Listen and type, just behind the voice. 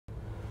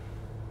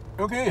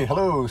Okay,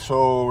 hello.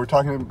 So we're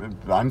talking,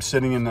 I'm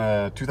sitting in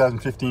a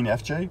 2015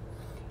 FJ,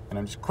 and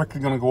I'm just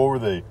quickly going to go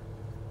over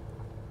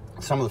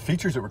some of the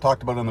features that were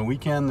talked about on the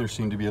weekend. There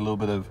seemed to be a little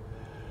bit of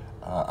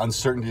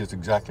uncertainty as to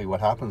exactly what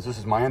happens. This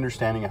is my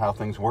understanding of how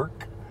things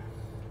work,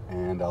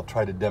 and I'll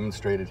try to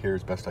demonstrate it here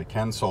as best I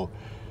can. So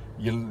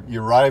you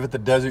arrive at the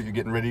desert, you're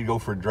getting ready to go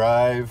for a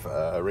drive.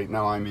 Right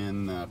now I'm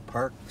in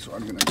park, so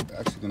I'm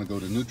actually going to go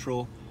to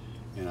neutral,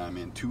 and I'm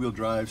in two-wheel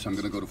drive, so I'm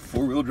going to go to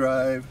four-wheel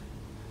drive.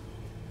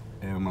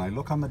 And when I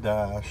look on the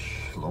dash,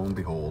 lo and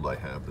behold, I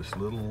have this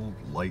little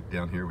light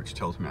down here which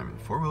tells me I'm in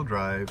four-wheel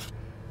drive,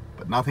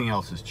 but nothing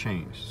else has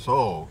changed.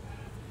 So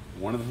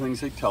one of the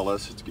things they tell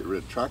us is to get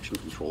rid of traction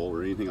control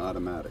or anything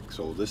automatic.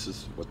 So this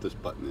is what this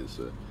button is,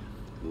 a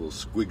little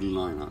squiggly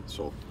line on.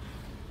 So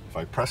if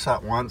I press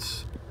that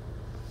once,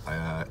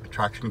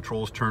 traction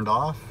control is turned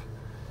off.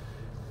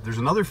 There's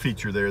another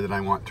feature there that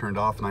I want turned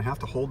off, and I have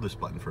to hold this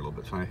button for a little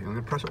bit. So I'm going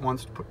to press it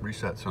once to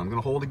reset. So I'm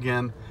going to hold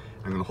again.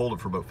 I'm going to hold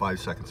it for about 5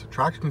 seconds. So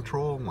traction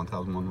control,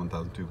 1001,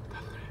 1002,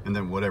 and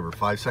then whatever,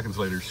 5 seconds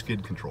later,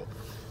 skid control.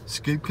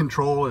 Skid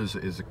control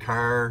is a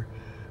car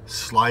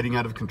sliding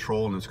out of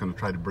control, and it's going to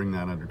try to bring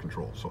that under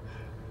control. So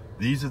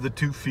these are the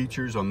two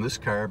features on this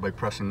car by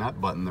pressing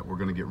that button that we're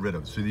going to get rid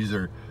of. So these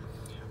are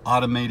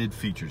automated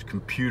features,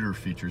 computer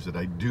features that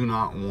I do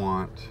not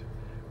want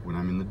when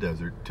I'm in the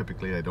desert.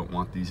 Typically I don't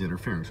want these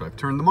interfering, so I've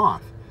turned them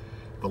off.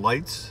 The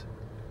lights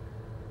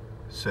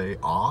say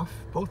off,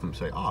 both of them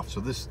say off. So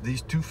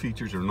these two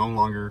features are no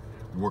longer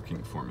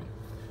working for me.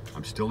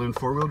 I'm still in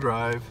four-wheel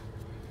drive.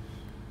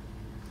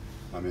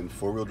 I'm in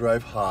four-wheel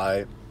drive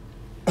high.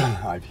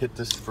 I've hit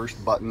this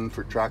first button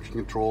for traction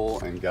control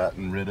and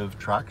gotten rid of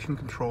traction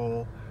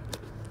control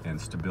and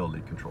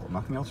stability control.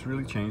 Nothing else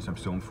really changed. I'm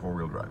still in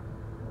four-wheel drive.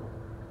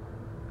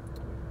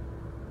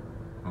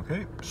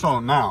 Okay, so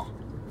now,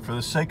 for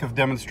the sake of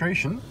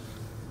demonstration,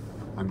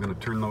 I'm going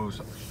to turn those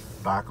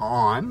back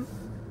on.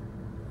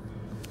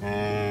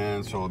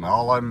 And so now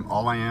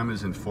all I am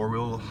is in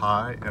four-wheel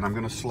high, and I'm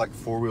going to select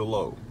four-wheel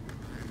low.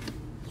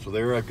 So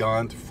there I've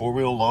gone to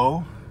four-wheel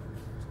low,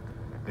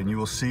 and you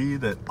will see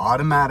that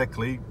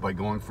automatically by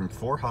going from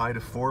four high to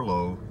four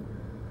low,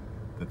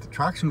 that the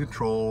traction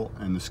control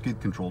and the skid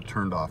control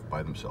turned off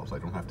by themselves. I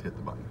don't have to hit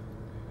the button.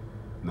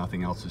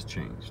 Nothing else has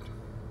changed.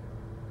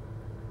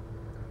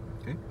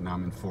 Okay, now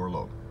I'm in four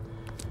low.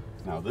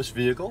 Now this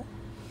vehicle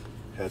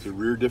has a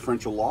rear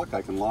differential lock.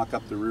 I can lock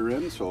up the rear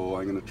end, so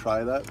I'm going to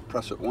try that.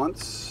 Press it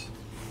once,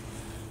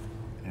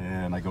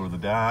 and I go to the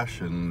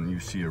dash, and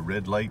you see a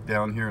red light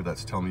down here.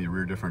 That's telling me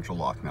rear differential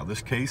lock. Now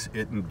this case,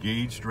 it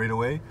engaged right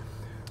away,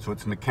 so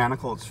it's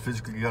mechanical. It's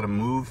physically got to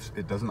move.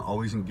 It doesn't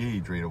always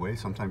engage right away.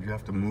 Sometimes you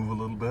have to move a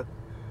little bit,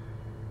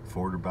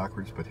 forward or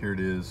backwards, but here it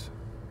is,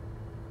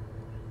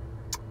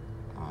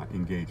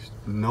 engaged.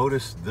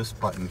 Notice this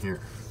button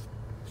here,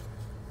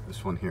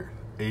 this one here.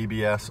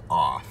 ABS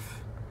off.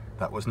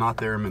 That was not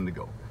there a minute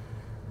ago.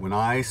 When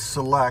I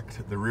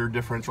select the rear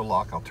differential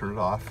lock, I'll turn it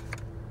off.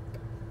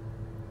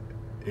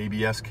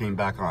 ABS came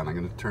back on. I'm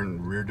going to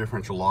turn rear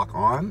differential lock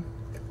on.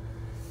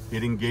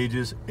 It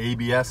engages.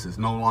 ABS is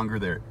no longer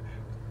there.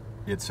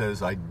 It says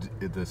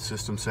the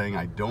system's saying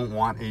I don't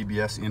want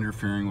ABS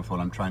interfering with what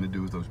I'm trying to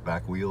do with those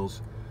back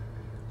wheels.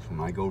 So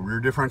when I go rear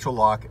differential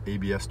lock,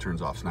 ABS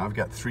turns off. So now I've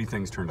got three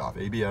things turned off: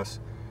 ABS,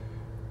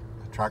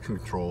 traction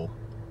control,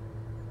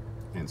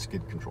 and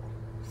skid control.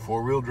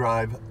 Four-wheel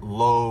drive,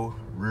 low,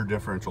 rear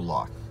differential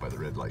lock by the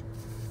red light.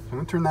 So I'm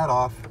going to turn that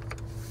off.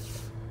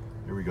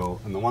 Here we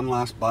go. And the one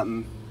last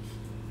button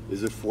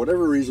is if for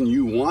whatever reason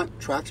you want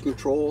traction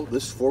control,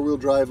 this four-wheel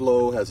drive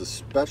low has a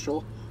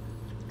special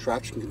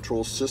traction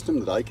control system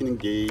that I can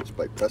engage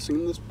by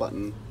pressing this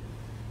button.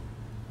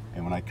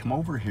 And when I come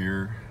over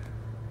here,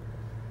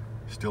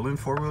 still in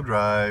four-wheel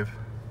drive,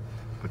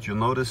 but you'll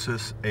notice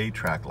this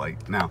A-track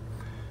light. Now,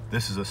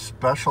 this is a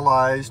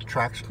specialized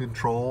traction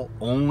control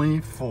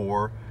only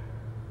for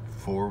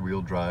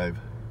four-wheel drive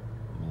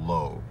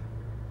low.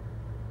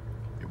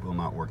 It will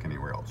not work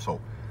anywhere else.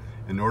 So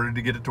in order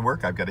to get it to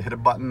work, I've got to hit a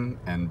button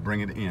and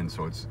bring it in.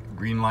 So it's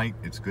green light,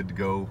 it's good to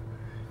go,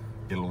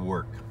 it'll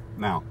work.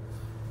 Now,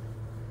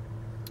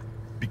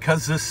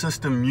 because this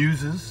system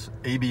uses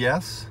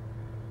ABS,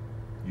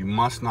 you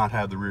must not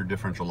have the rear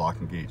differential lock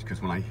engaged,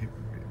 because when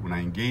I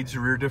engage the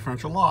rear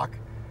differential lock,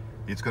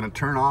 it's going to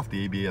turn off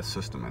the ABS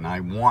system, and I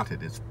want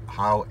it. It's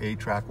how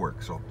A-track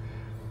works. So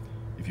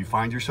if you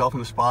find yourself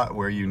in a spot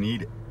where you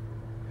need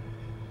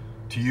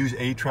to use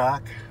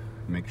A-track,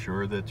 make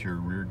sure that your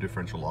rear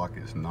differential lock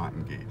is not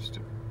engaged.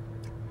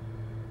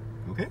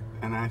 Okay,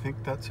 and I think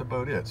that's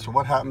about it. So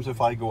what happens if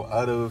I go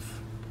out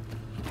of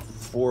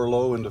four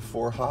low into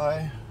four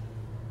high?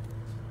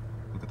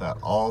 Look at that,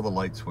 all the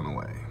lights went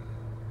away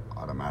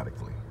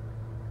automatically.